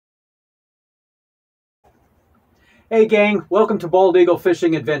Hey gang, welcome to Bald Eagle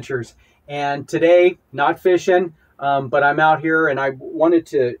Fishing Adventures. And today, not fishing, but I'm out here and I wanted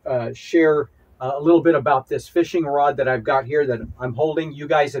to share a little bit about this fishing rod that I've got here that I'm holding. You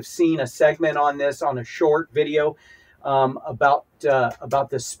guys have seen a segment on this on a short video about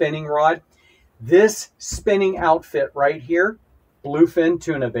this spinning rod. This spinning outfit right here, bluefin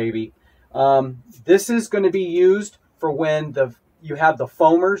tuna baby. This is going to be used for when you have the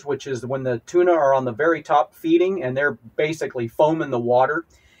foamers, which is when the tuna are on the very top feeding and they're basically foaming the water.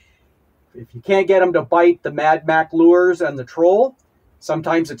 If you can't get them to bite the Mad Mac lures and the troll,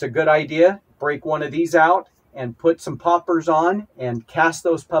 sometimes it's a good idea. Break one of these out and put some poppers on and cast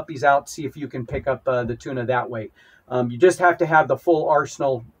those puppies out. See if you can pick up the tuna that way. You just have to have the full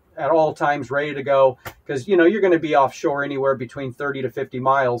arsenal at all times ready to go because you're going to be offshore anywhere between 30 to 50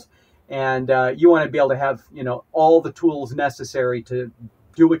 miles. And you want to be able to have, all the tools necessary to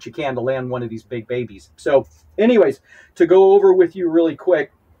do what you can to land one of these big babies. So anyways, to go over with you really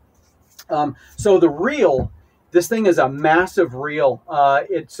quick. So the reel, this thing is a massive reel.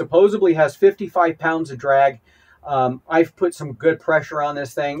 It supposedly has 55 pounds of drag. I've put some good pressure on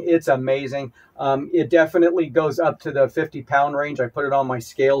this thing. It's amazing. It definitely goes up to the 50-pound range. I put it on my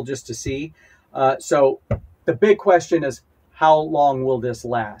scale just to see. So the big question is, how long will this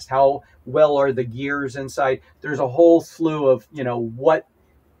last? How well are the gears inside? There's a whole slew of,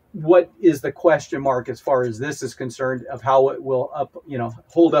 what is the question mark as far as this is concerned of how it will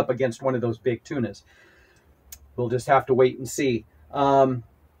hold up against one of those big tunas. We'll just have to wait and see.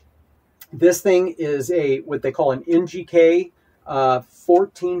 This thing is what they call an NGK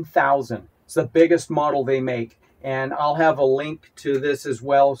 14,000. It's the biggest model they make. And I'll have a link to this as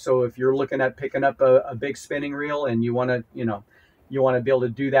well. So if you're looking at picking up a big spinning reel and you want to, you want to be able to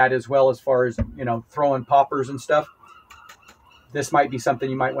do that as well as far as, throwing poppers and stuff, this might be something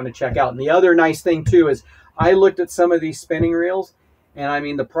you might want to check out. And the other nice thing too is I looked at some of these spinning reels and I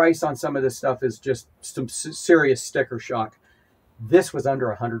mean, the price on some of this stuff is just some serious sticker shock. This was under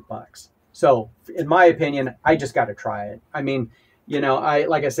 $100. So in my opinion, I just got to try it. I mean,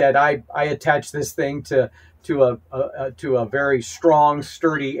 like I said, I attached this thing to a very strong,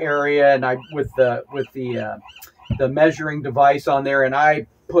 sturdy area, and I with the measuring device on there, and I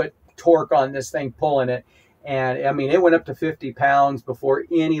put torque on this thing, pulling it, and I mean it went up to 50 pounds before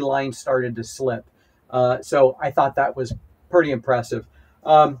any line started to slip. So I thought that was pretty impressive.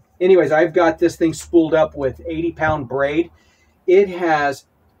 Anyways, I've got this thing spooled up with 80-pound braid. It has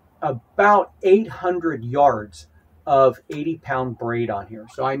about 800 yards of 80-pound braid on here.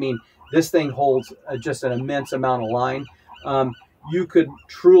 So I mean, this thing holds just an immense amount of line. You could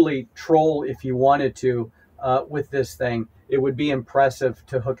truly troll if you wanted to with this thing. It would be impressive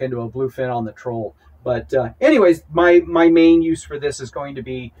to hook into a bluefin on the troll. But anyways, my main use for this is going to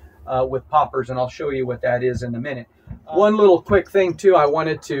be with poppers, and I'll show you what that is in a minute. One little quick thing too I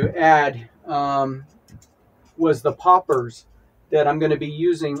wanted to add was the poppers that I'm going to be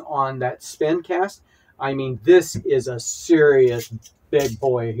using on that spin cast. I mean, this is a serious big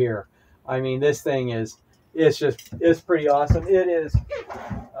boy here. I mean, this thing is, it's pretty awesome. It is,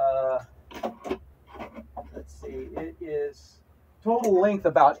 let's see, it is total length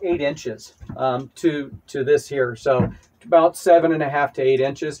about 8 inches to this here. So about 7.5 to 8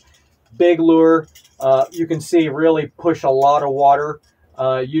 inches. Big lure. You can see really push a lot of water.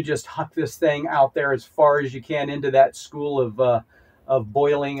 You just huck this thing out there as far as you can into that school of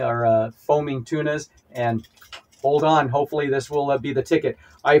boiling or foaming tunas, and hold on, hopefully this will be the ticket.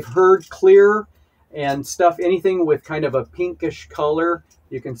 I've heard clear and stuff, anything with kind of a pinkish color.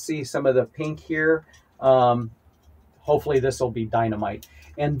 You can see some of the pink here. Hopefully this will be dynamite.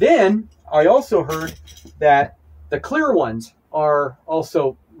 And then I also heard that the clear ones are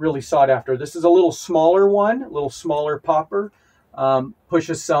also really sought after. This is a little smaller one, a little smaller popper.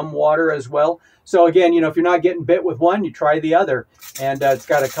 Pushes some water as well. So again, if you're not getting bit with one, you try the other. And it's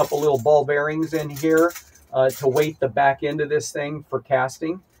got a couple little ball bearings in here to weight the back end of this thing for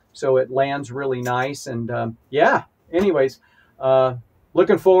casting. So it lands really nice. And yeah, anyways,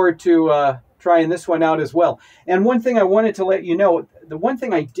 looking forward to trying this one out as well. And one thing I wanted to let you know, the one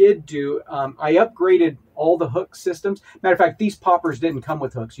thing I did do, I upgraded all the hook systems. Matter of fact, these poppers didn't come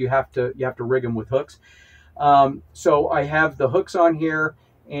with hooks. You have to rig them with hooks. So I have the hooks on here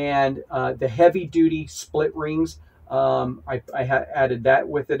and the heavy duty split rings. I added that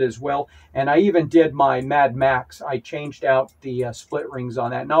with it as well. And I even did my Mad Max. I changed out the split rings on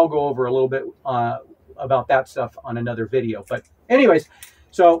that. And I'll go over a little bit about that stuff on another video. But anyways,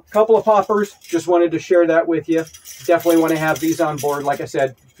 so a couple of poppers. Just wanted to share that with you. Definitely want to have these on board. Like I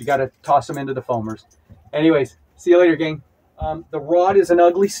said, you got to toss them into the foamers. Anyways, see you later, gang. The rod is an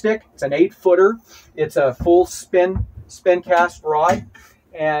ugly stick. It's an 8-footer. It's a full spin cast rod,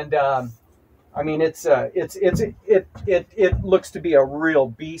 and I mean it looks to be a real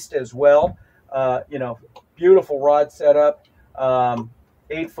beast as well. You know, beautiful rod setup.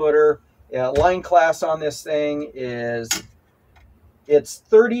 8-footer. Line class on this thing is it's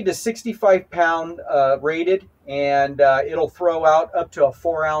 30 to 65 pound rated, and it'll throw out up to a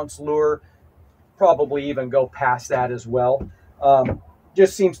 4-ounce lure. Probably even go past that as well.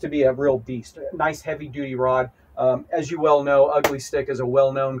 Just seems to be a real beast. Nice heavy duty rod. As you well know, Ugly Stick is a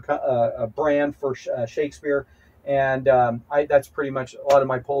well-known brand for Shakespeare, and that's pretty much a lot of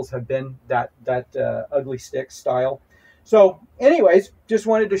my pulls have been that Ugly Stick style. So anyways, just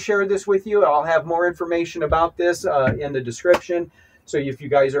wanted to share this with you. I'll have more information about this in the description. So if you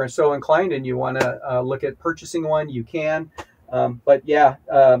guys are so inclined and you want to look at purchasing one, you can. But yeah,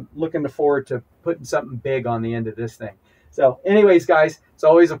 looking forward to putting something big on the end of this thing. So anyways, guys, it's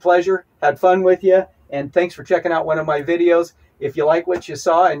always a pleasure. Had fun with you. And thanks for checking out one of my videos. If you like what you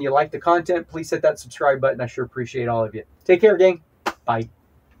saw and you like the content, please hit that subscribe button. I sure appreciate all of you. Take care, gang. Bye.